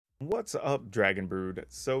What's up, Dragon Brood?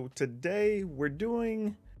 So today we're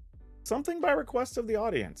doing something by request of the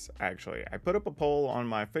audience, actually. I put up a poll on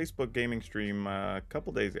my Facebook gaming stream a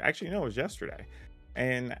couple days, actually no, it was yesterday.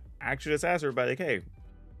 And actually just asked everybody, like, hey,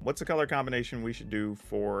 what's the color combination we should do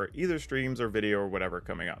for either streams or video or whatever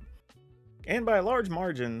coming up? And by a large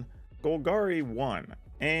margin, Golgari won.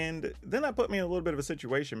 And then that put me in a little bit of a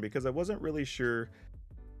situation because I wasn't really sure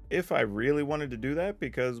if I really wanted to do that,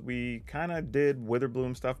 because we kind of did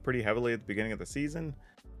Witherbloom stuff pretty heavily at the beginning of the season,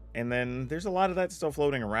 and then there's a lot of that still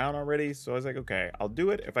floating around already. So I was like, okay, I'll do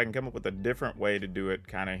it if I can come up with a different way to do it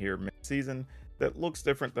kind of here mid-season that looks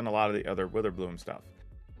different than a lot of the other Witherbloom stuff.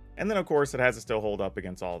 And then of course it has to still hold up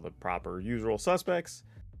against all the proper usual suspects,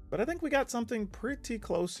 but I think we got something pretty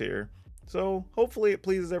close here. So hopefully it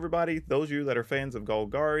pleases everybody. Those of you that are fans of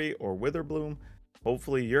Golgari or Witherbloom,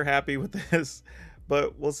 hopefully you're happy with this.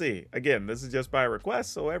 But we'll see. Again, this is just by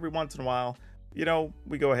request, so every once in a while, you know,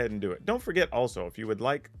 we go ahead and do it. Don't forget also, if you would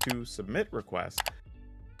like to submit requests,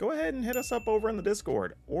 go ahead and hit us up over in the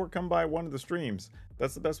Discord or come by one of the streams.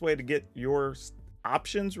 That's the best way to get your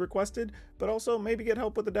options requested, but also maybe get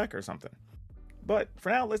help with the deck or something. But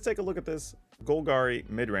for now, let's take a look at this Golgari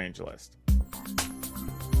mid-range list.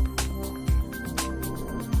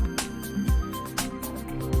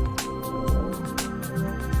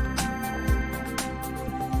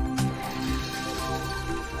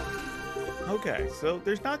 Okay, so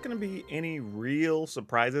there's not going to be any real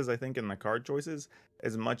surprises, I think, in the card choices,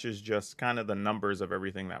 as much as just kind of the numbers of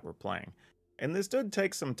everything that we're playing. And this did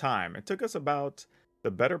take some time. It took us about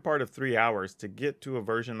the better part of 3 hours to get to a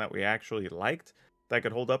version that we actually liked, that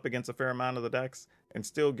could hold up against a fair amount of the decks, and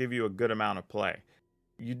still give you a good amount of play.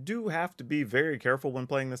 You do have to be very careful when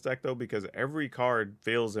playing this deck, though, because every card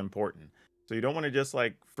feels important. So you don't want to just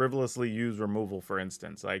like frivolously use removal, for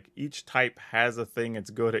instance. Like each type has a thing it's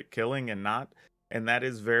good at killing and not, and that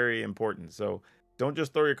is very important. So don't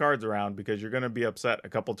just throw your cards around, because you're going to be upset a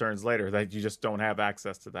couple turns later that you just don't have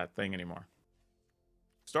access to that thing anymore.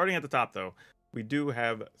 Starting at the top though, we do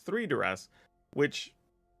have 3 Duress, which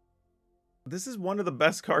this is one of the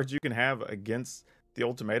best cards you can have against the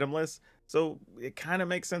ultimatum list. So it kind of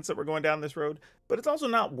makes sense that we're going down this road, but it's also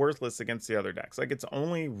not worthless against the other decks. Like it's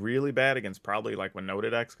only really bad against probably like Winota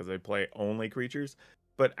decks, because they play only creatures.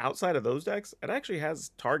 But outside of those decks, it actually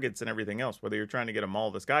has targets and everything else, whether you're trying to get a Maul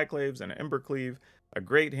of the Skyclaves, an Embercleave, a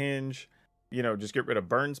Great Hinge, you know, just get rid of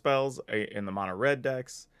burn spells in the mono red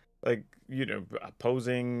decks, like, you know,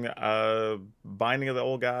 opposing Binding of the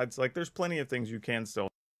Old Gods. Like there's plenty of things you can still.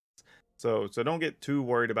 So don't get too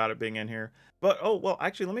worried about it being in here. But, oh, well,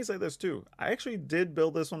 actually, let me say this too. I actually did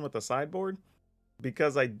build this one with a sideboard,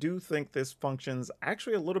 because I do think this functions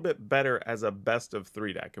actually a little bit better as a best of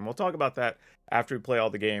 3 deck. And we'll talk about that after we play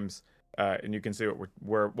all the games, and you can see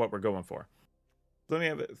what we're going for. So then we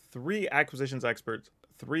have 3 Acquisitions Experts,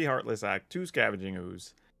 3 Heartless Act, 2 Scavenging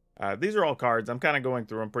Ooze. These are all cards. I'm kind of going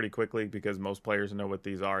through them pretty quickly because most players know what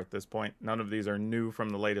these are at this point. None of these are new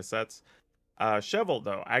from the latest sets. Shovel,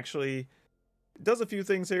 though, actually does a few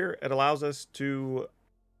things here. It allows us to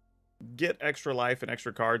get extra life and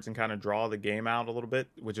extra cards and kind of draw the game out a little bit,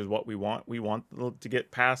 which is what we want. We want to get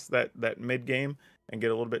past that mid game and get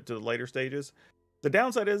a little bit to the later stages. The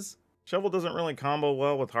downside is Shovel doesn't really combo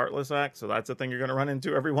well with Heartless Act, so that's a thing you're going to run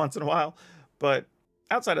into every once in a while. But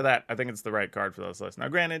outside of that, I think it's the right card for this list. Now,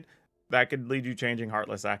 granted, that could lead you changing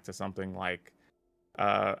Heartless Act to something like,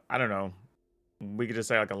 I don't know, we could just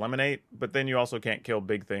say like Eliminate, but then you also can't kill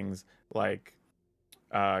big things like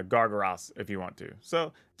Gargaros if you want to.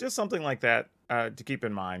 So just something like that to keep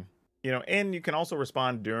in mind, you know. And you can also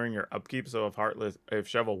respond during your upkeep. So if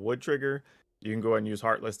Shovel would trigger, you can go ahead and use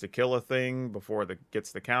Heartless to kill a thing before it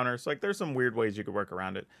gets the counter. So like there's some weird ways you could work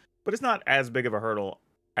around it, but it's not as big of a hurdle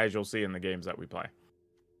as you'll see in the games that we play.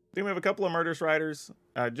 Then we have a couple of Murderous Riders,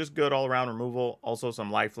 just good all around removal. Also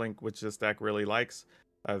some lifelink, which this deck really likes.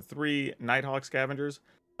 3 Nighthawk Scavengers,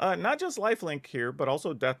 not just lifelink here, but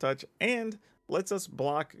also Death Touch, and lets us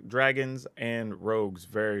block dragons and rogues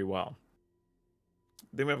very well.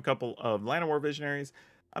 Then we have a couple of Llanowar Visionaries.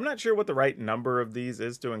 I'm not sure what the right number of these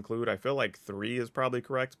is to include. I feel like 3 is probably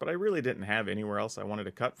correct, but I really didn't have anywhere else I wanted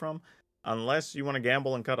to cut from. Unless you want to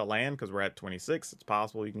gamble and cut a land, because we're at 26, it's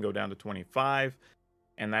possible you can go down to 25,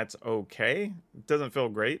 and that's okay. It doesn't feel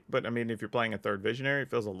great, but I mean, if you're playing a 3rd Visionary,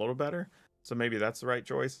 it feels a little better. So maybe that's the right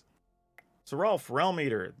choice. Seralf, Realm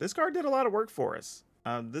Eater. This card did a lot of work for us.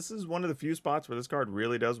 This is one of the few spots where this card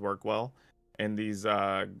really does work well in these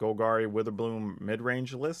Golgari Witherbloom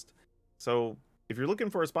Midrange list. So if you're looking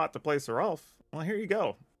for a spot to play Seralf, well, here you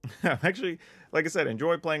go. Actually, like I said,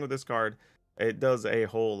 enjoy playing with this card. It does a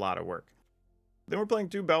whole lot of work. Then we're playing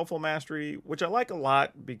 2 Baleful Mastery, which I like a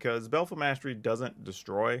lot because Baleful Mastery doesn't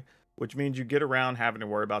destroy, which means you get around having to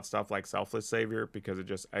worry about stuff like Selfless Savior because it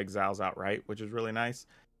just exiles outright, which is really nice.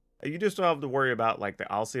 You just don't have to worry about like the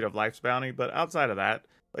Alseid of Life's Bounty, but outside of that,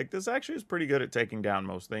 like this actually is pretty good at taking down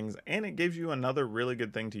most things, and it gives you another really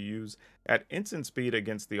good thing to use at instant speed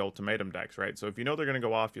against the ultimatum decks, right? So if you know they're going to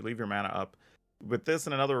go off, you leave your mana up. With this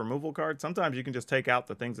and another removal card, sometimes you can just take out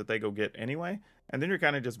the things that they go get anyway, and then you're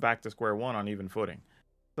kind of just back to square one on even footing.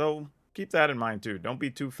 So keep that in mind too. Don't be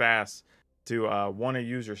too fast to want to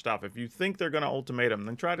use your stuff. If you think they're going to ultimatum,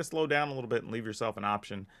 then try to slow down a little bit and leave yourself an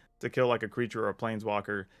option to kill like a creature or a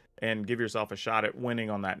planeswalker and give yourself a shot at winning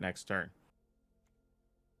on that next turn.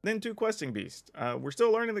 Then 2 Questing Beast. We're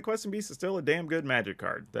still learning that Questing Beast is still a damn good Magic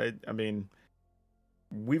card. I mean,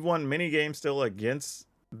 we've won many games still against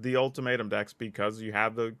the ultimatum decks because you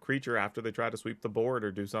have the creature after they try to sweep the board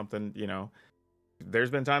or do something, you know. There's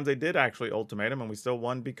been times they did actually ultimatum and we still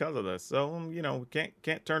won because of this. So, you know,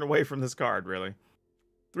 can't turn away from this card, really.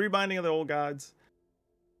 3 Binding of the Old Gods.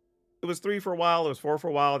 It was 3 for a while, it was 4 for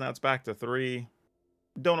a while, now it's back to 3.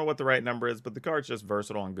 Don't know what the right number is, but the card's just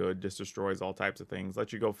versatile and good. Just destroys all types of things.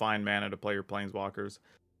 Lets you go find mana to play your planeswalkers.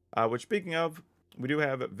 Which, speaking of, we do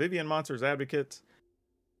have Vivian Monster's Advocate.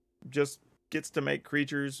 Just gets to make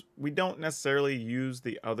creatures. We don't necessarily use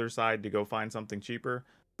the other side to go find something cheaper,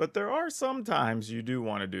 but there are some times you do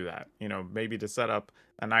want to do that. You know, maybe to set up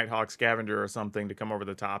a Nighthawk Scavenger or something to come over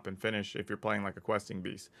the top and finish if you're playing like a Questing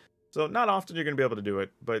Beast. So not often you're going to be able to do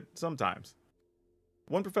it, but sometimes.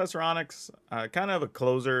 1 Professor Onyx, kind of a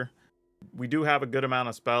closer. We do have a good amount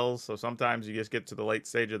of spells, so sometimes you just get to the late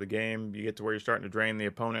stage of the game. You get to where you're starting to drain the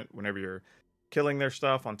opponent whenever you're killing their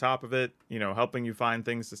stuff on top of it, you know, helping you find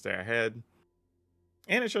things to stay ahead.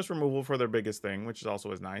 And it's just removal for their biggest thing, which is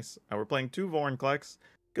also nice. We're playing 2 Vorinclex,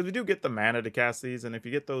 because we do get the mana to cast these, and if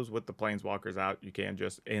you get those with the Planeswalkers out, you can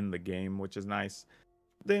just end the game, which is nice.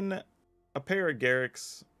 Then a pair of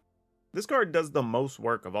Garrix. This card does the most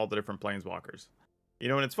work of all the different Planeswalkers. You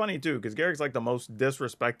know, and it's funny too, because Garrick's like the most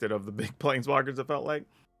disrespected of the big planeswalkers, it felt like,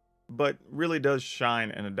 but really does shine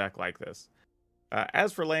in a deck like this.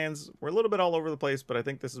 As for lands, we're a little bit all over the place, but I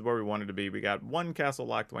think this is where we wanted to be. We got 1 Castle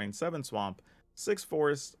Locthwain, 7 Swamp, 6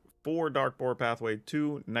 Forest, 4 Dark Boar Pathway,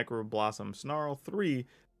 2 Necroblossom Snarl, 3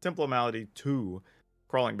 Temple of Malady, 2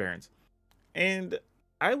 Crawling Barrens. And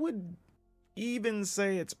I would even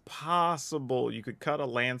say it's possible you could cut a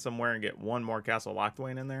land somewhere and get 1 more Castle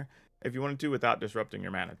Locthwain in there if you wanted to without disrupting your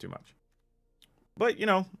mana too much. But, you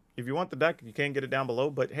know, if you want the deck, you can get it down below.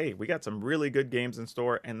 But, hey, we got some really good games in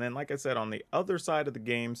store. And then, like I said, on the other side of the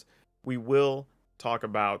games, we will talk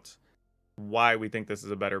about why we think this is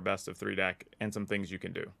a better best of 3 deck and some things you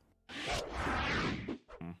can do.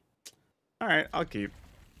 All right, I'll keep.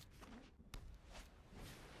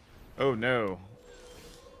 Oh, no.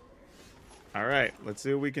 All right, let's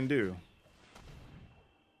see what we can do.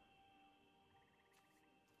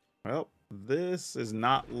 Well, this is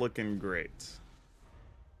not looking great.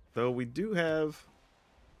 Though we do have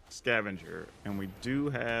Scavenger, and we do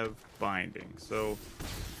have Binding. So,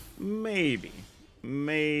 maybe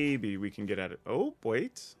we can get at it. Oh,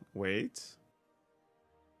 wait.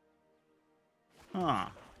 Huh.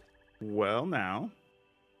 Well, now,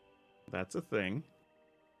 that's a thing.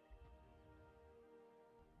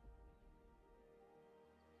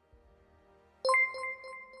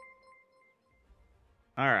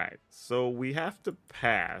 Alright, so we have to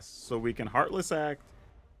pass, so we can Heartless Act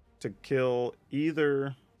to kill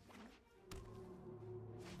either...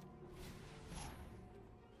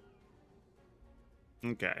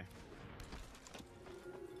 Okay.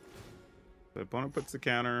 The opponent puts the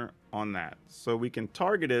counter on that. So we can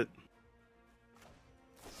target it,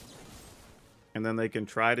 and then they can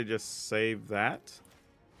try to just save that.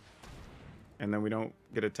 And then we don't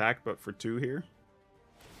get attacked, but for 2 here.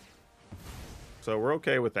 So we're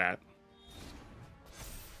okay with that.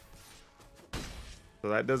 So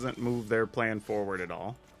that doesn't move their plan forward at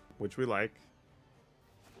all, which we like.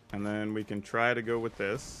 And then we can try to go with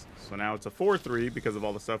this. So now it's a 4-3 because of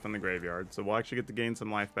all the stuff in the graveyard. So we'll actually get to gain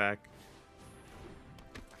some life back.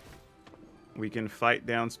 We can fight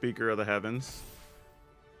down Speaker of the Heavens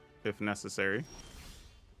if necessary.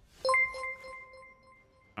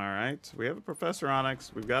 Alright, we have a Professor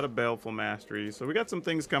Onyx. We've got a Baleful Mastery. So we got some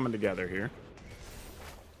things coming together here.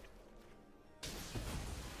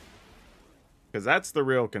 Because that's the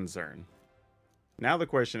real concern. Now the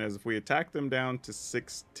question is, if we attack them down to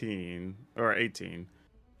 16, or 18,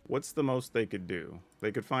 what's the most they could do?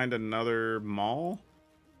 They could find another Maul,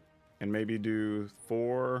 and maybe do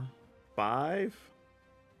 4, 5?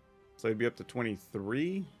 So they'd be up to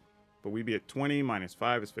 23? but we'd be at 20. Minus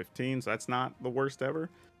 5 is 15, so that's not the worst ever.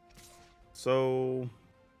 So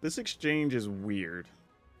this exchange is weird,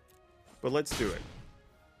 but let's do it.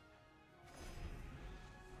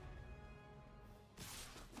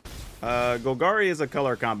 Golgari is a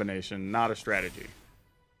color combination, not a strategy.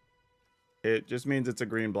 It just means it's a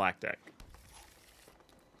green-black deck.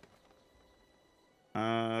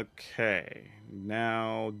 Okay,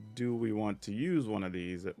 now do we want to use one of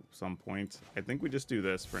these at some point? I think we just do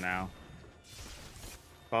this for now.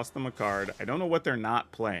 Toss them a card. I don't know what they're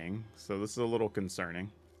not playing, so this is a little concerning.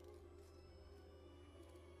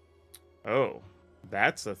 Oh,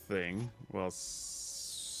 that's a thing. Well,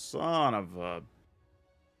 son of a...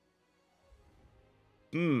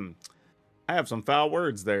 I have some foul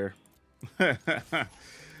words there.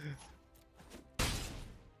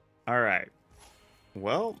 Alright.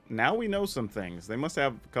 Well, now we know some things. They must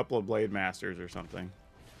have a couple of Blade Masters or something.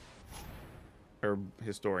 Or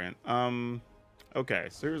Historian. Okay,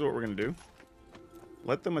 so here's what we're going to do.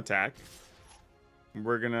 Let them attack.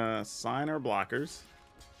 We're going to sign our blockers.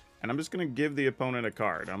 And I'm just going to give the opponent a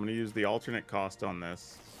card. I'm going to use the alternate cost on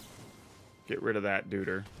this. Get rid of that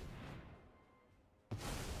duder.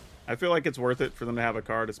 I feel like it's worth it for them to have a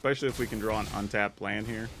card, especially if we can draw an untapped land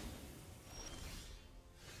here.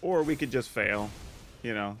 Or we could just fail.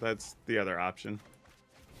 You know, that's the other option.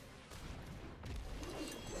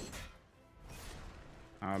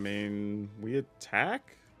 I mean, we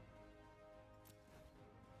attack?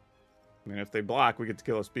 I mean, if they block, we get to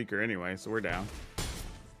kill a speaker anyway, so we're down.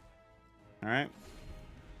 Alright.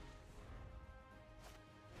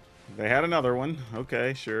 They had another one.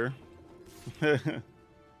 Okay, sure.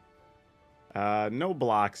 No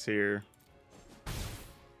blocks here.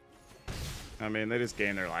 I mean, they just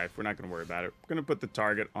gain their life. We're not going to worry about it. We're going to put the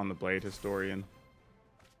target on the Blade Historian.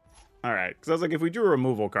 Alright, because I was like, if we drew a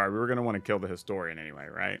removal card, we were going to want to kill the Historian anyway,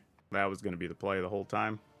 right? That was going to be the play the whole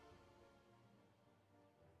time.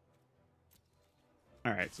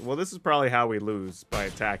 Alright, so, well, this is probably how we lose by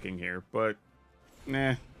attacking here, but,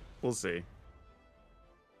 nah, we'll see.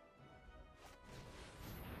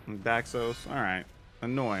 Daxos, alright.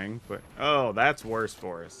 Annoying, but, oh, that's worse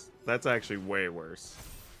for us. That's actually way worse.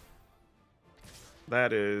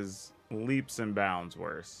 That is leaps and bounds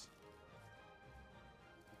worse.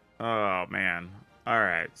 Oh, man.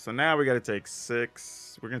 Alright, so now we got to take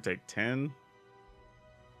 6. We're going to take 10.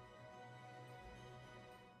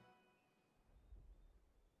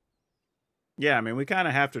 Yeah, I mean, we kind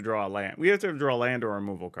of have to draw a land. We have to draw a land or a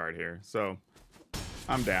removal card here. So,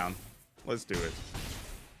 I'm down. Let's do it.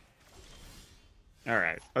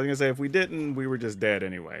 Alright. I was going to say, if we didn't, we were just dead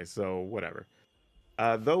anyway. So, whatever.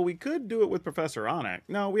 Though we could do it with Professor Onyx.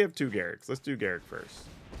 No, we have 2 Garricks. Let's do Garrick first.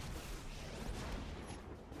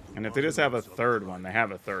 And if they just have a third one, they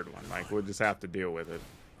have a third one. Like, we'll just have to deal with it.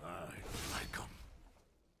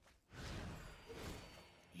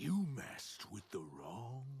 You messed with the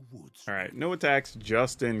wrong woods. Alright, no attacks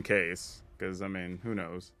just in case. Because, I mean, who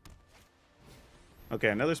knows? Okay,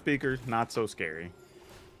 another speaker. Not so scary.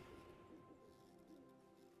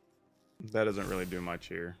 That doesn't really do much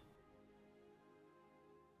here.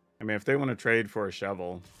 I mean, if they want to trade for a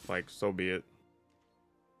shovel, like, so be it.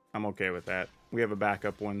 I'm okay with that. We have a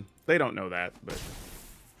backup one. They don't know that, but...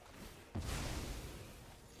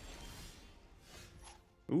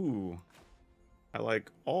 Ooh. I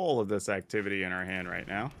like all of this activity in our hand right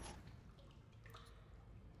now.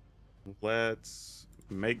 Let's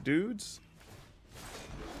make dudes.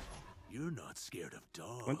 You're not scared of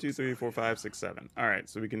dogs. 1, 2, 3, 4, 5, 6, 7. Alright,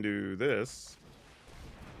 so we can do this.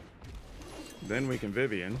 Then we can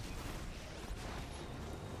Vivian.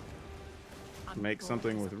 Make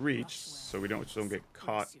something with reach so we don't get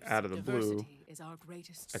caught out of the blue.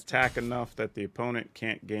 Attack enough that the opponent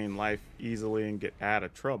can't gain life easily and get out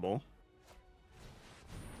of trouble.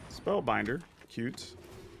 Spellbinder, cute.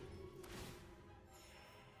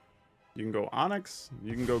 You can go Onyx,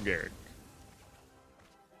 you can go Garrick.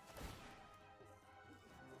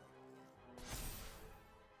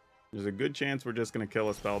 There's a good chance we're just going to kill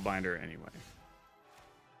a Spellbinder anyway.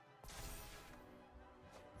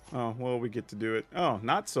 Oh, well, we get to do it. Oh,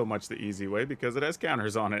 not so much the easy way because it has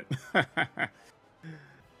counters on it.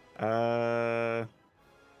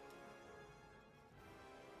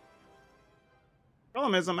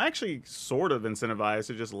 Problem is, I'm actually sort of incentivized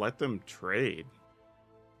to just let them trade.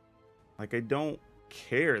 Like, I don't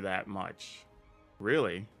care that much,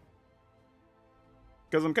 really.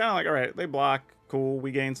 Because I'm kind of like, all right, they block, cool,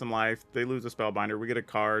 we gain some life. They lose a Spellbinder, we get a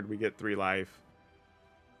card, we get 3 life.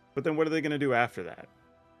 But then what are they going to do after that?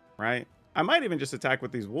 Right? I might even just attack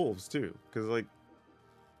with these wolves, too. Because, like,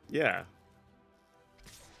 yeah.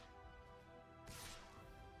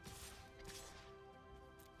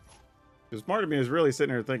 Because part of me is really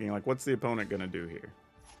sitting here thinking, like, what's the opponent going to do here?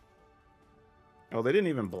 Oh, they didn't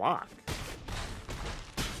even block.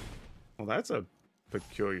 Well, that's a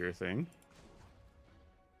peculiar thing.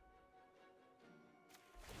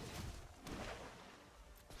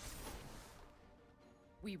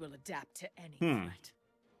 We will adapt to any Hmm. threat.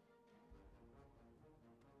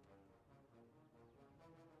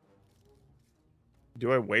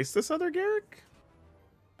 Do I waste this other Garrick?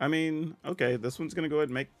 I mean, okay, this one's going to go ahead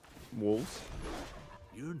and make wolves.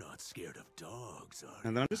 You're not scared of dogs, are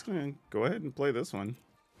And then I'm just going to go ahead and play this one.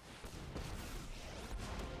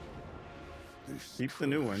 you? This Keep the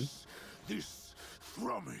new one. curse, this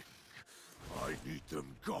thrumming. I need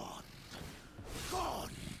them gone. Gone.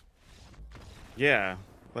 Yeah,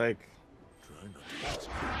 like, Try not to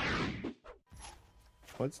get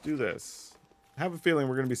let's do this. I have a feeling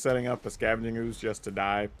we're going to be setting up a Scavenging Ooze just to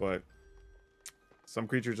die, but some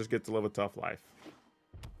creatures just get to live a tough life.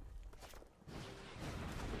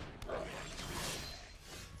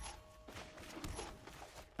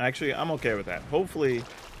 Actually, I'm okay with that. Hopefully,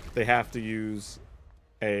 they have to use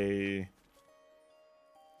a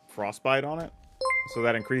Frostbite on it, so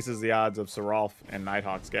that increases the odds of Seraph and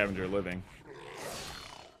Nighthawk Scavenger living.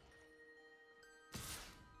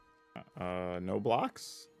 No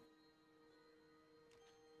blocks?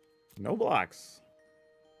 No blocks.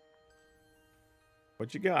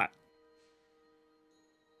 What you got?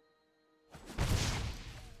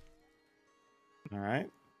 All right.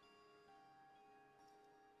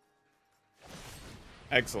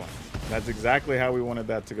 Excellent. That's exactly how we wanted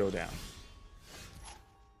that to go down.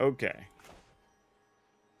 Okay.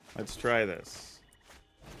 Let's try this.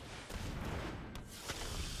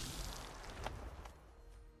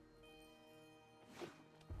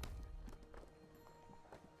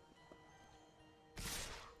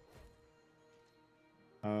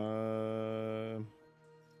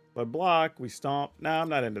 But block, we stomp. Nah, I'm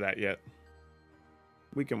not into that yet.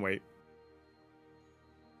 We can wait.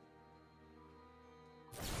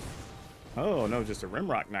 Oh, no, just a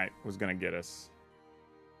Rimrock Knight was going to get us.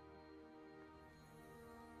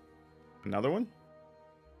 Another one?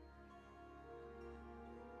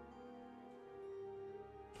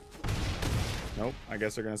 Nope, I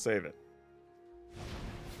guess they're going to save it.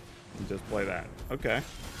 And just play that. Okay.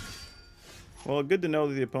 Well, good to know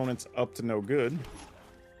that the opponent's up to no good.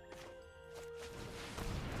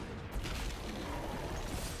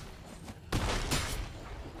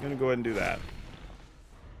 I'm going to go ahead and do that.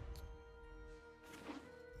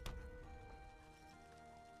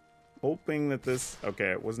 Hoping that this... Okay,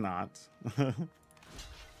 it was not.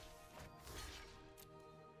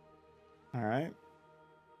 Alright.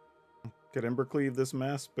 Could Embercleave this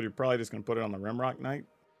mess, but you're probably just going to put it on the Rimrock Knight.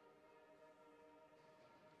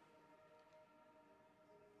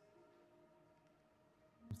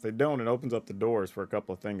 If they don't, it opens up the doors for a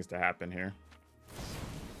couple of things to happen here.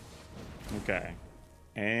 Okay.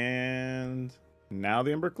 And now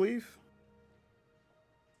the Embercleave?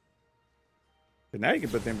 But now you can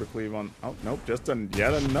put the Embercleave on... Oh, nope, just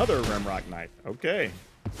yet another Rimrock Knight. Okay.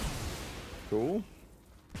 Cool.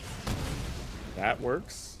 That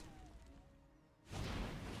works.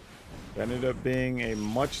 That ended up being a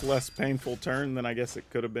much less painful turn than I guess it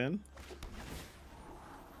could have been.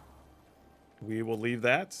 We will leave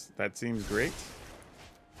that. That seems great.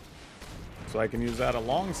 So I can use that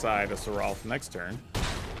alongside a Seraph next turn.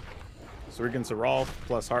 So we can Seraph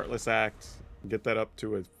plus Heartless Act, get that up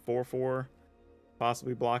to a 4/4.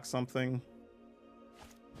 Possibly block something.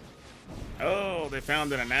 Oh, they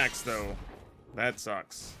found an axe though. That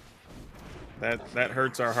sucks. That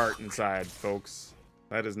hurts our heart inside, folks.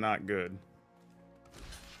 That is not good.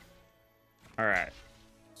 Alright.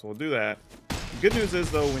 So we'll do that. The good news is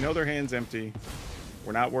though, we know their hand's empty.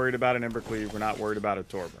 We're not worried about an Embercleave. We're not worried about a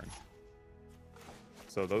Torburn.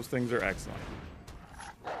 So those things are excellent.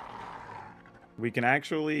 We can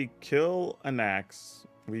actually kill an axe.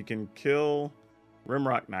 We can kill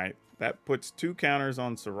Rimrock Knight. That puts 2 counters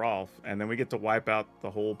on Seraph, and then we get to wipe out the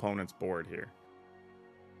whole opponent's board here.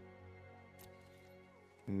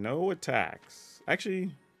 No attacks.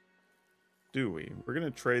 Actually, do we? We're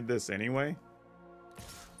going to trade this anyway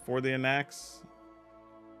for the Anax.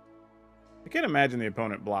 I can't imagine the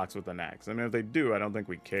opponent blocks with Anax. I mean, if they do, I don't think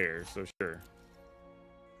we care, so sure.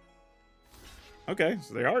 Okay,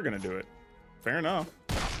 so they are going to do it. Fair enough.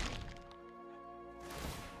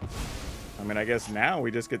 I mean, I guess now we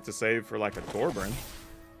just get to save for like a Torburn.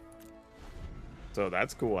 So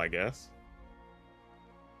that's cool, I guess.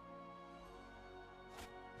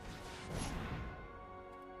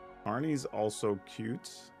 Arnie's also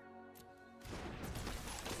cute.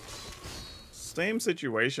 Same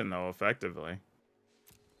situation though, effectively.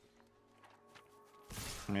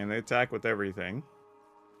 I mean, they attack with everything.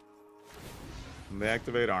 They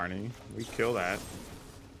activate Arnie. We kill that.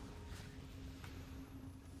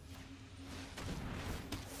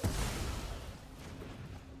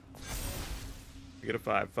 We get a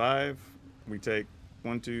 5/5. We take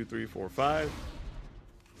 1, 2, 3, 4, 5.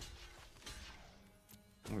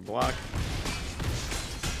 We block.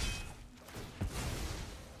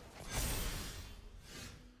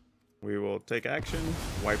 We will take action,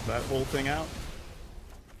 wipe that whole thing out.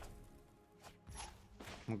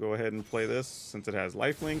 We'll go ahead and play this since it has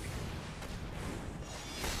lifelink.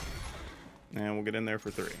 And we'll get in there for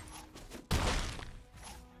 3.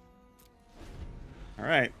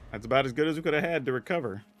 Alright, that's about as good as we could have had to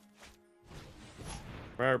recover.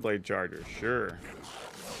 Fireblade Charger, sure.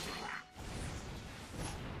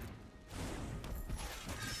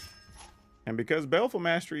 And because Baleful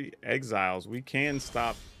Mastery exiles, we can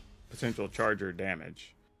stop potential charger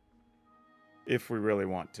damage if we really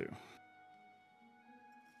want to.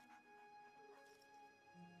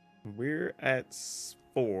 We're at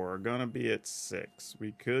 4, gonna be at 6.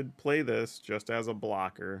 We could play this just as a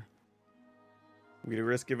blocker. We'd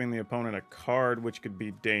risk giving the opponent a card, which could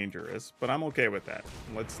be dangerous, but I'm okay with that.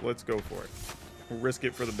 Let's go for it. We'll risk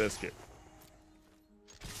it for the biscuit.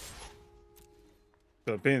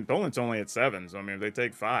 The opponent's only at 7, so I mean, if they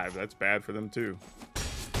take 5, that's bad for them too.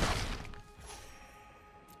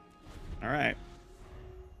 All right.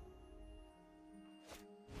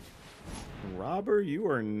 Robber, you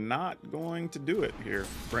are not going to do it here,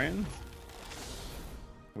 friend.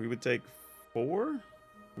 We would take 4.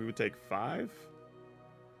 We would take 5.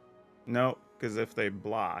 No, because if they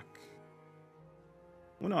block...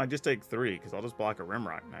 Well, no, I just take 3, because I'll just block a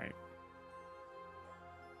Rimrock Knight.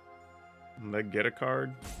 And they get a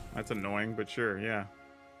card? That's annoying, but sure, yeah.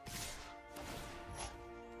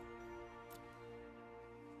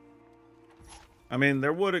 I mean,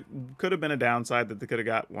 there could have been a downside that they could have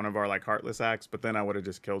got one of our like Heartless Acts, but then I would have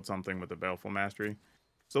just killed something with the Baleful Mastery.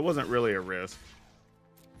 So it wasn't really a risk.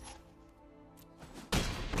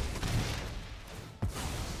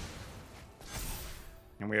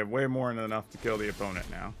 And we have way more than enough to kill the opponent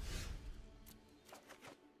now.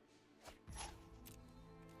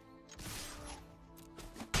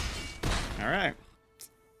 All right.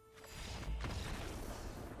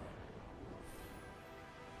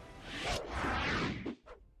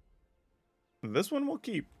 This one we'll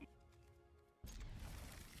keep.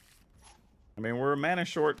 I mean, we're a mana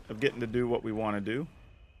short of getting to do what we want to do.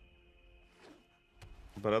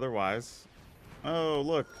 But otherwise... Oh,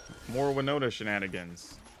 look. More Winota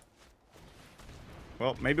shenanigans.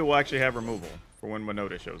 Well, maybe we'll actually have removal for when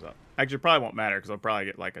Winota shows up. Actually, it probably won't matter because I'll probably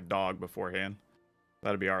get like a dog beforehand.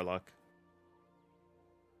 That'll be our luck.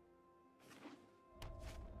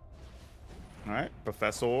 Alright,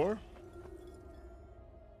 Professor.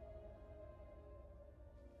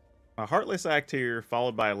 A Heartless Act here,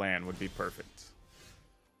 followed by a land, would be perfect.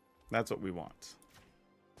 That's what we want.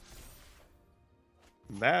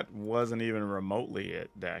 That wasn't even remotely it,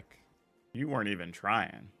 deck. You weren't even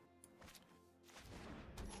trying.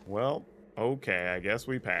 Well, okay, I guess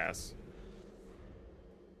we pass.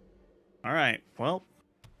 Alright, well.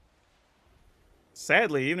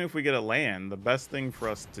 Sadly, even if we get a land, the best thing for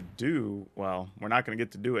us to do... Well, we're not going to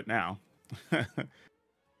get to do it now.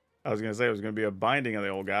 I was going to say it was going to be a binding of the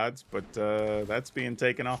old gods, but that's being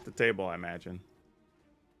taken off the table, I imagine.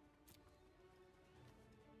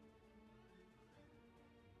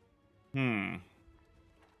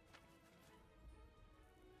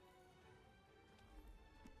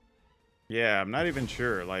 Yeah, I'm not even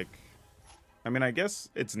sure. Like, I mean, I guess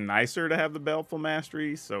it's nicer to have the Baleful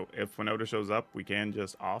Mastery, so if Winota shows up, we can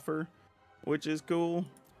just offer, which is cool.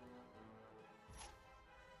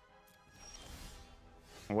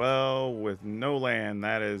 Well, with no land,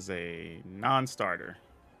 that is a non-starter.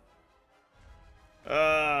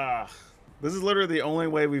 This is literally the only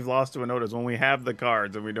way we've lost to Winota is when we have the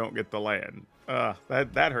cards and we don't get the land.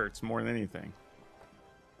 That hurts more than anything.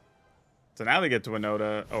 So now they get to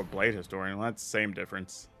Winota. Oh, Blade Historian. Well, that's the same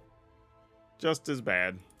difference. Just as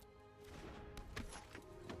bad.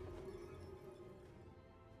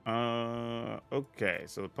 Okay,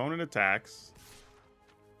 so the opponent attacks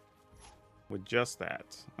with just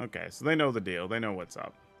that. Okay, so they know the deal. They know what's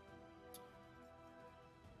up.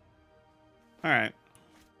 All right.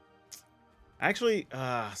 Actually,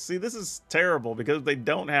 see, this is terrible because if they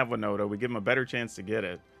don't have Winota, we give them a better chance to get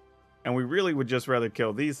it. And we really would just rather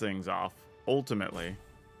kill these things off, ultimately.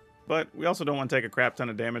 But we also don't want to take a crap ton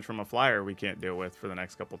of damage from a flyer we can't deal with for the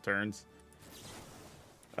next couple turns.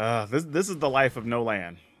 This is the life of no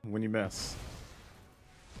land when you miss.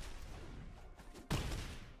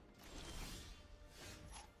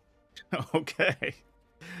 Okay.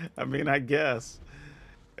 I mean, I guess.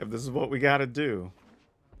 If this is what we gotta do.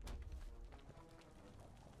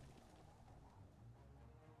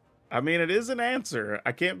 I mean, it is an answer.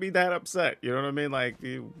 I can't be that upset. You know what I mean? Like,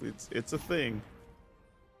 it's a thing.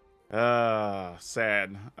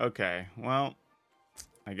 Sad. Okay, well,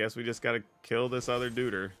 I guess we just gotta kill this other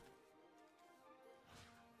duder.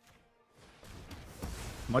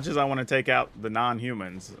 Much as I want to take out the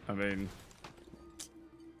non-humans, I mean,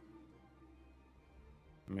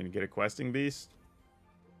 get a questing beast.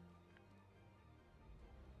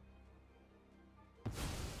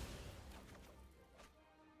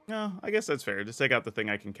 No, I guess that's fair. Just take out the thing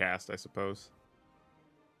I can cast, I suppose.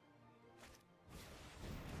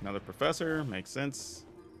 Another professor makes sense.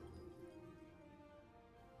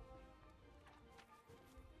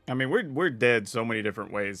 I mean, we're dead so many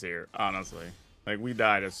different ways here, honestly. Like, we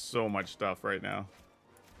died of so much stuff right now.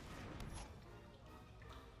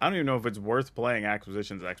 I don't even know if it's worth playing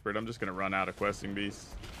Acquisitions Expert. I'm just going to run out of questing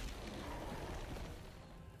beasts.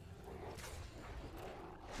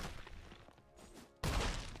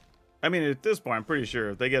 I mean, at this point, I'm pretty sure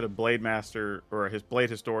if they get a Blade Master or his Blade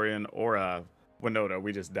Historian or a Winota,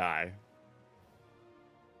 we just die.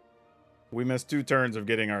 We missed 2 turns of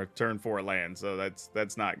getting our turn 4 land, so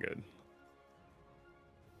that's not good.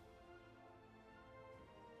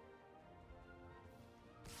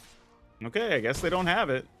 Okay, I guess they don't have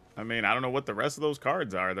it. I mean, I don't know what the rest of those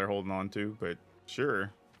cards are they're holding on to, but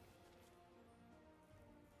sure.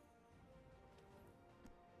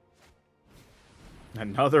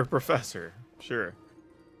 Another professor. Sure.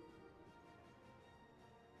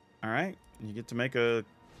 Alright, you get to make a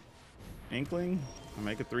Inkling. I'll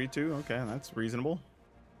make a 3/2. Okay, that's reasonable.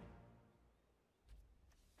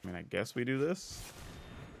 I mean, I guess we do this.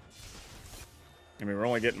 I mean, we're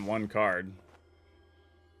only getting 1 card.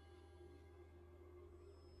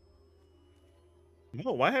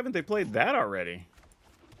 Well, why haven't they played that already?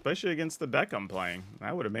 Especially against the deck I'm playing.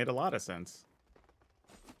 That would have made a lot of sense.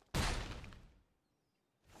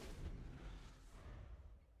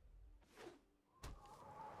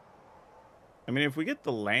 I mean, if we get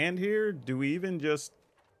the land here, do we even just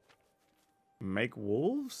make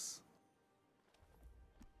wolves?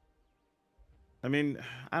 I mean,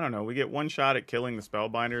 I don't know. We get 1 shot at killing the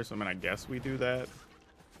Spellbinder, so I mean, I guess we do that.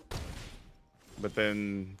 But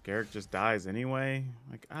then Garrick just dies anyway.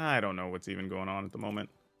 Like, I don't know what's even going on at the moment.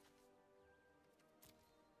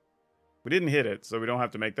 We didn't hit it, so we don't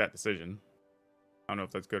have to make that decision. I don't know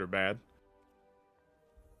if that's good or bad.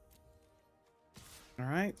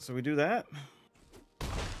 Alright, so we do that.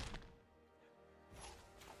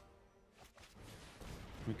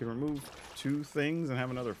 We can remove 2 things and have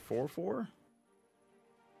another 4/4.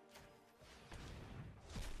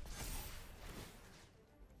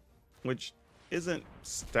 Which isn't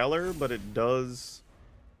stellar, but it does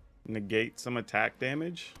negate some attack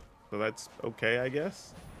damage. So that's okay, I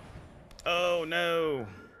guess. Oh, no.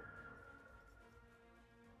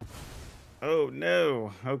 Oh,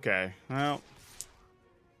 no. Okay, well,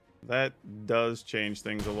 that does change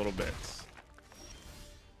things a little bit.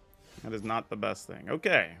 That is not the best thing.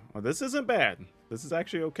 Okay, well, this isn't bad. This is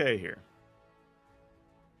actually okay here.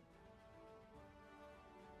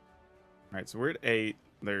 All right, so we're at 8.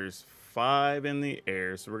 There's 5 in the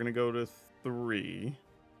air, so we're going to go to 3.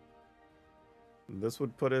 This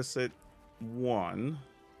would put us at 1.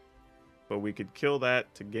 But we could kill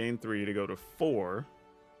that to gain 3 to go to 4.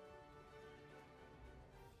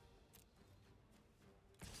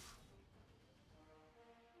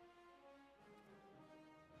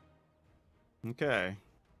 Okay.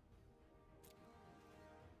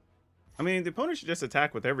 I mean, the opponent should just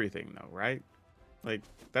attack with everything, though, right? Like,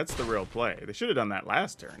 that's the real play. They should have done that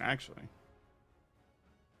last turn, actually.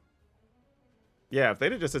 Yeah, if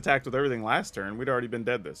they'd have just attacked with everything last turn, we'd already been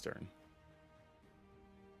dead this turn.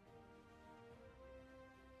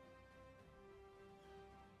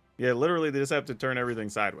 Yeah, literally, they just have to turn everything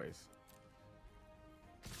sideways.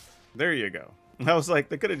 There you go. I was like,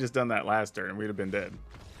 they could have just done that last turn and we'd have been dead.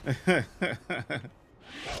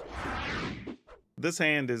 This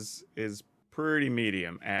hand is pretty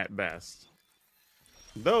medium at best.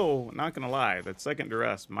 Though, not gonna lie, that second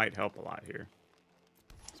duress might help a lot here.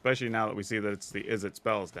 Especially now that we see that it's the Izzet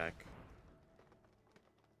spells deck.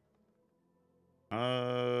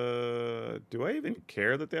 Do I even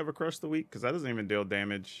care that they have a Crush the Weak? Because that doesn't even deal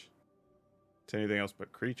damage to anything else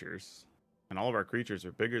but creatures. And all of our creatures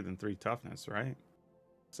are bigger than 3 toughness, right?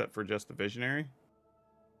 Except for just the Visionary.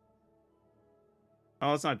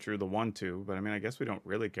 Oh, that's not true. The 1/2. But I mean, I guess we don't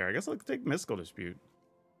really care. I guess I'll take Mystical Dispute.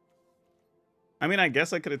 I mean, I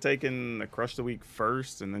guess I could have taken the Crush the Weak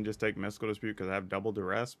first and then just take Mystical Dispute because I have double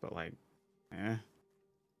duress, but like, eh.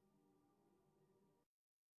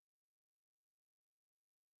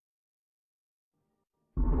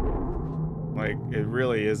 Like, it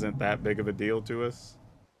really isn't that big of a deal to us.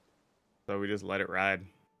 So we just let it ride.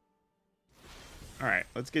 Alright,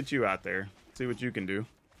 let's get you out there. See what you can do.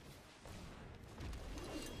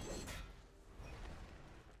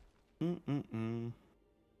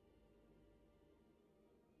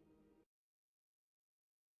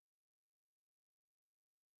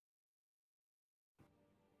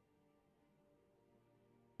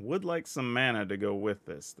 Would like some mana to go with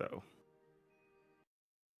this, though.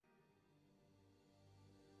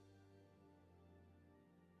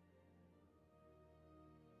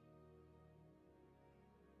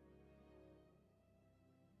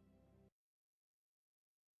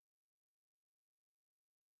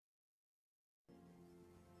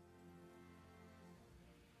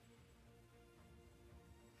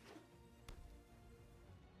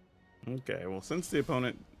 Okay, well, since the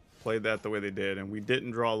opponent played that the way they did, and we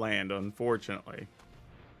didn't draw land, unfortunately.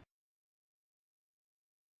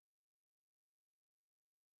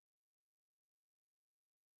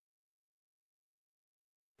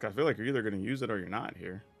 I feel like you're either going to use it or you're not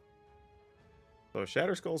here. So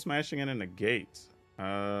Shatter Skull smashing in a negate.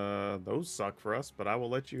 Those suck for us, but I will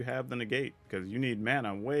let you have the negate because you need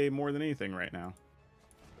mana way more than anything right now.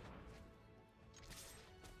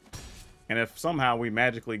 And if somehow we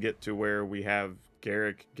magically get to where we have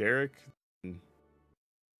Garrick,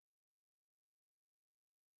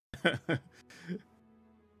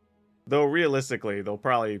 though realistically, they'll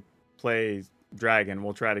probably play dragon.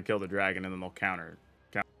 We'll try to kill the dragon and then they'll counter.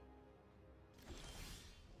 All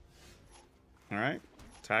right,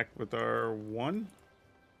 attack with our 1.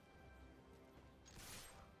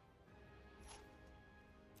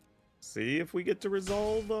 See if we get to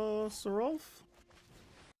resolve Serolf.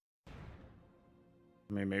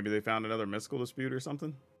 I mean, maybe they found another mystical dispute or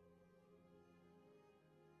something.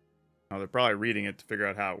 Oh, they're probably reading it to figure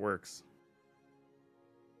out how it works.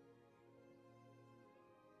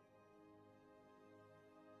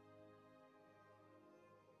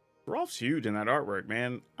 Serolf's huge in that artwork,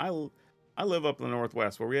 man. I live up in the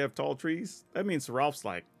Northwest where we have tall trees. That means Serolf's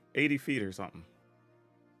like 80 feet or something.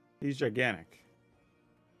 He's gigantic.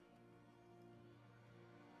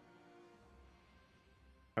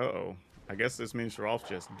 Uh-oh. I guess this means Serolf's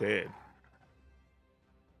just dead.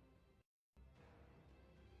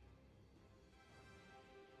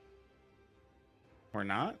 Or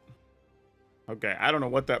not? Okay, I don't know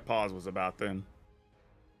what that pause was about then.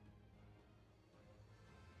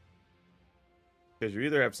 Because you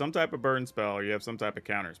either have some type of burn spell or you have some type of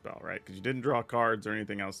counter spell, right? Because you didn't draw cards or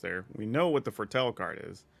anything else there. We know what the Foretell card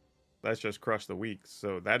is. That's just Crush the Weak.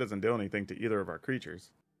 So that doesn't do anything to either of our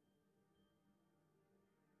creatures.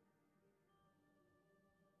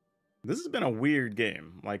 This has been a weird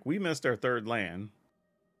game. Like, we missed our 3rd land.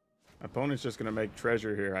 Opponent's just going to make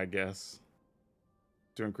treasure here, I guess,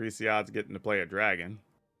 to increase the odds of getting to play a dragon.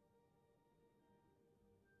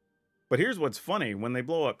 But here's what's funny. When they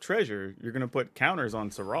blow up treasure, you're going to put counters on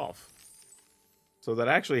Serolf. So that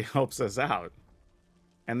actually helps us out.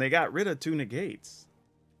 And they got rid of 2 negates.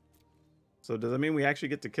 So does that mean we actually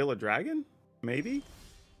get to kill a dragon? Maybe?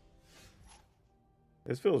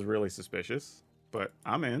 This feels really suspicious, but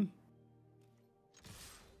I'm in.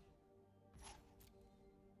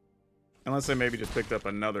 Unless they maybe just picked up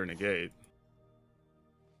another negate.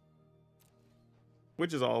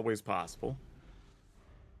 Which is always possible.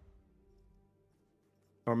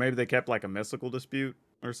 Or maybe they kept like a mystical dispute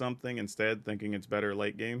or something instead, thinking it's better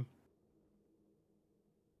late game.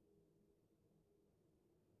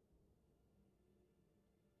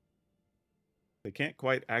 They can't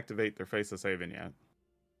quite activate their Faceless Haven yet.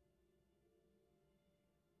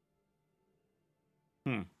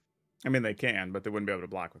 I mean, they can, but they wouldn't be able to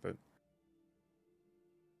block with it.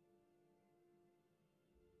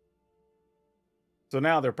 So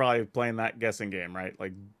now they're probably playing that guessing game, right?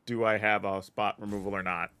 Like, do I have a spot removal or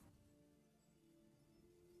not?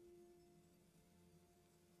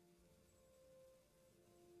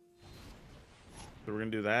 So we're going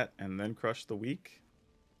to do that and then Crush the Weak.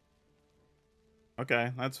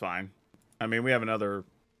 Okay, that's fine. I mean, we have another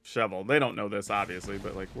shovel. They don't know this, obviously,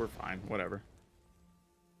 but, like, we're fine. Whatever.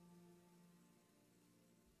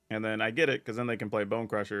 And then I get it, because then they can play Bone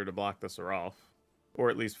Crusher to block the Serolf. Or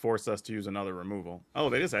at least force us to use another removal. Oh,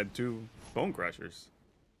 they just had 2 Bone Crushers.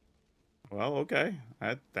 Well, okay.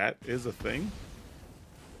 That is a thing.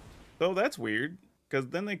 So that's weird. Because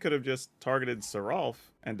then they could have just targeted Serolf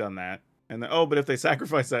and done that. And then, oh, but if they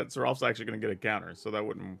sacrifice that, Serolf's actually going to get a counter. So that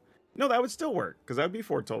wouldn't No, that would still work, because that would be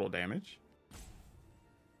 4 total damage.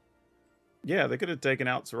 Yeah, they could have taken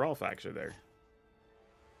out Seraph actually there.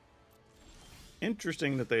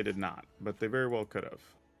 Interesting that they did not, but they very well could have.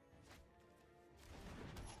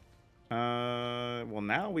 Well,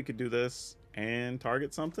 now we could do this and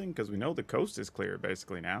target something, because we know the coast is clear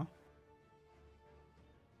basically now.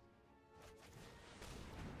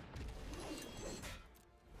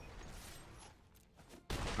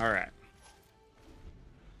 All right.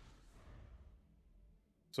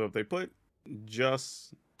 So if they put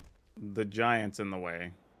just the giants in the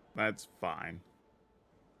way, that's fine.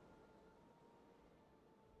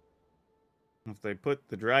 If they put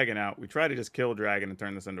the dragon out, we try to just kill dragon and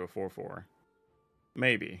turn this into a 4/4.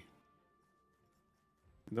 Maybe.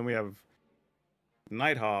 Then we have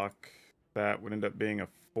Nighthawk. That would end up being a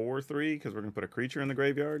 4/3 because we're going to put a creature in the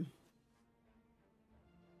graveyard.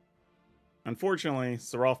 Unfortunately,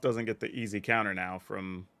 Seraph doesn't get the easy counter now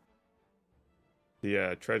from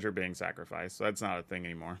the treasure being sacrificed, so that's not a thing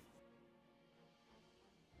anymore.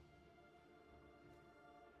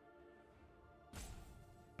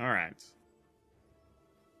 All right.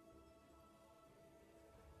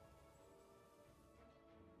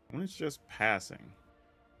 When it's just passing.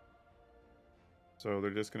 So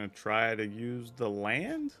they're just going to try to use the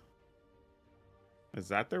land? Is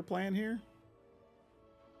that their plan here?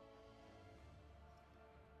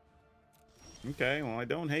 Okay, well, I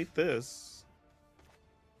don't hate this.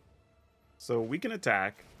 So we can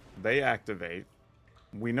attack. They activate.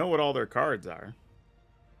 We know what all their cards are.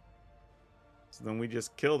 So then we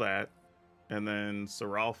just kill that. And then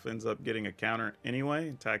Seraph ends up getting a counter anyway.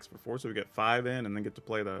 Attacks for 4, so we get 5 in and then get to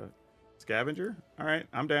play the Scavenger. All right,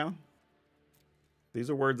 I'm down. These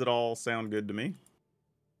are words that all sound good to me.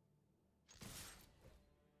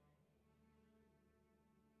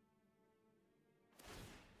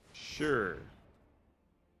 Sure.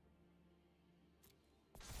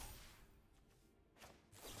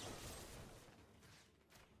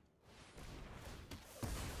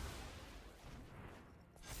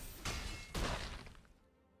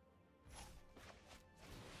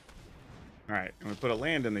 All right, and we put a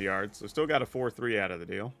land in the yard, so still got a 4/3 out of the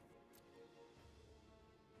deal.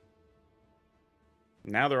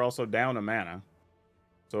 Now they're also down a mana.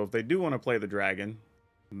 So if they do want to play the dragon,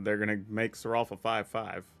 they're going to make Seraph a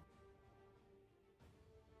 5/5.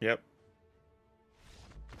 Yep.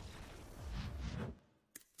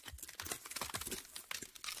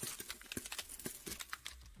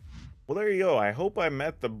 Well, there you go. I hope I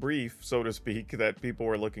met the brief, so to speak, that people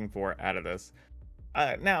were looking for out of this.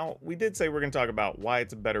 Now, we did say we're going to talk about why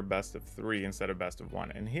it's a better best of 3 instead of best of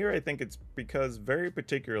 1. And here I think it's because, very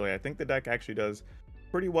particularly, I think the deck actually does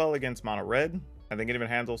pretty well against mono red. I think it even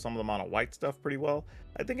handles some of the mono white stuff pretty well.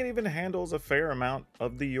 I think it even handles a fair amount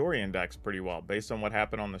of the Yorion decks pretty well, based on what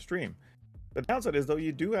happened on the stream. The downside is, though,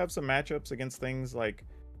 you do have some matchups against things like,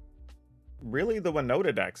 really, the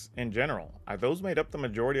Winota decks in general. Those made up the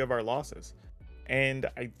majority of our losses. And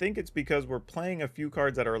I think it's because we're playing a few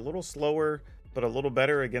cards that are a little slower, but a little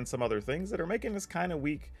better against some other things that are making us kind of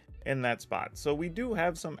weak in that spot. So we do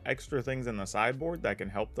have some extra things in the sideboard that can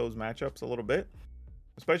help those matchups a little bit,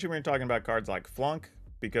 especially when you're talking about cards like Flunk,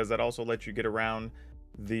 because that also lets you get around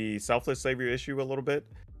the Selfless Savior issue a little bit.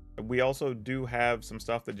 We also do have some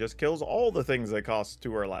stuff that just kills all the things that cost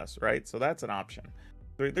 2 or less, right? So that's an option.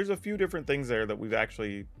 There's a few different things there that we've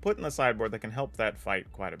actually put in the sideboard that can help that fight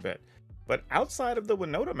quite a bit. But outside of the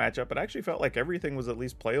Winota matchup, it actually felt like everything was at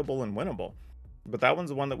least playable and winnable. But that one's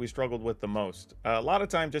the one that we struggled with the most. A lot of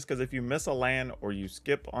time, just because if you miss a land or you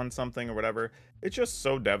skip on something or whatever, it's just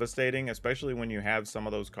so devastating, especially when you have some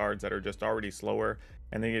of those cards that are just already slower,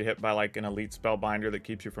 and then you get hit by like an elite spellbinder that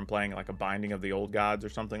keeps you from playing like a Binding of the Old Gods or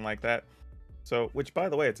something like that. So, which by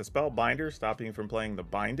the way, it's a spellbinder stopping you from playing the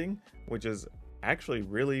Binding, which is actually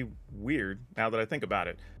really weird now that I think about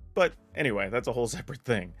it. But anyway, that's a whole separate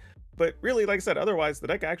thing. But really, like I said, otherwise, the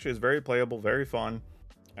deck actually is very playable, very fun.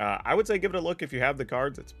 I would say give it a look if you have the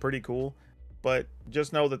cards. It's pretty cool. But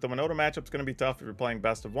just know that the Winota matchup is going to be tough if you're playing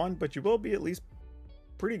best of 1, but you will be at least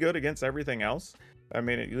pretty good against everything else. I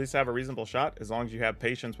mean, at least have a reasonable shot as long as you have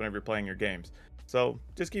patience whenever you're playing your games. So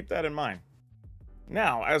just keep that in mind.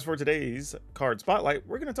 Now, as for today's card spotlight,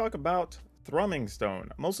 we're going to talk about Thrumming Stone,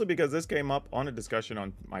 mostly because this came up on a discussion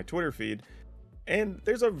on my Twitter feed. And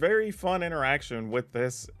there's a very fun interaction with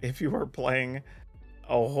this if you are playing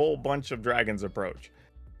a whole bunch of Dragon's Approach.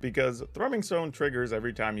 Because Thrumming Stone triggers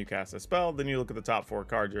every time you cast a spell, then you look at the top 4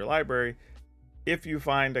 cards of your library. If you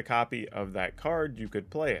find a copy of that card, you could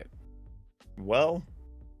play it. Well,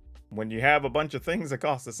 when you have a bunch of things that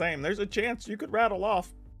cost the same, there's a chance you could rattle off,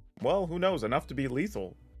 well, who knows, enough to be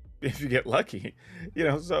lethal if you get lucky, you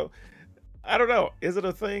know. So I don't know. Is it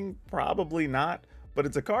a thing? Probably not. But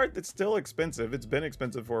it's a card that's still expensive. It's been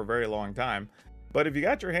expensive for a very long time. But if you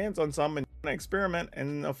got your hands on some and you want to experiment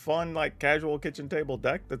in a fun, like, casual kitchen table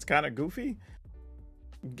deck that's kind of goofy,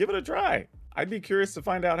 give it a try. I'd be curious to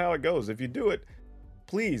find out how it goes. If you do it,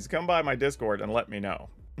 please come by my Discord and let me know.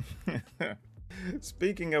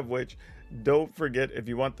 Speaking of which, don't forget, if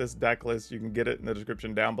you want this deck list, you can get it in the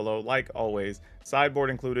description down below. Like always, sideboard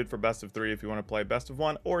included for best of 3 if you want to play best of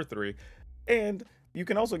 1 or 3. And you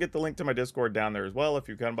can also get the link to my Discord down there as well if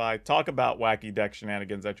you come by, talk about wacky deck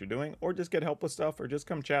shenanigans that you're doing, or just get help with stuff, or just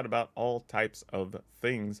come chat about all types of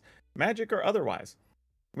things, Magic or otherwise.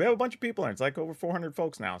 We have a bunch of people in. It's like over 400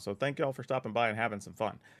 folks now, so thank y'all for stopping by and having some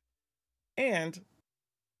fun. And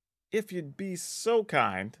if you'd be so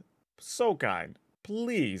kind,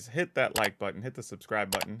 please hit that like button, hit the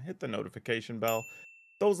subscribe button, hit the notification bell.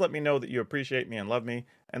 Those let me know that you appreciate me and love me,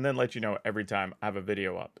 and then let you know every time I have a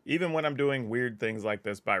video up, even when I'm doing weird things like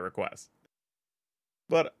this by request.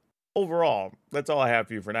 But overall, that's all I have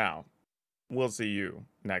for you for now. We'll see you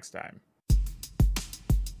next time.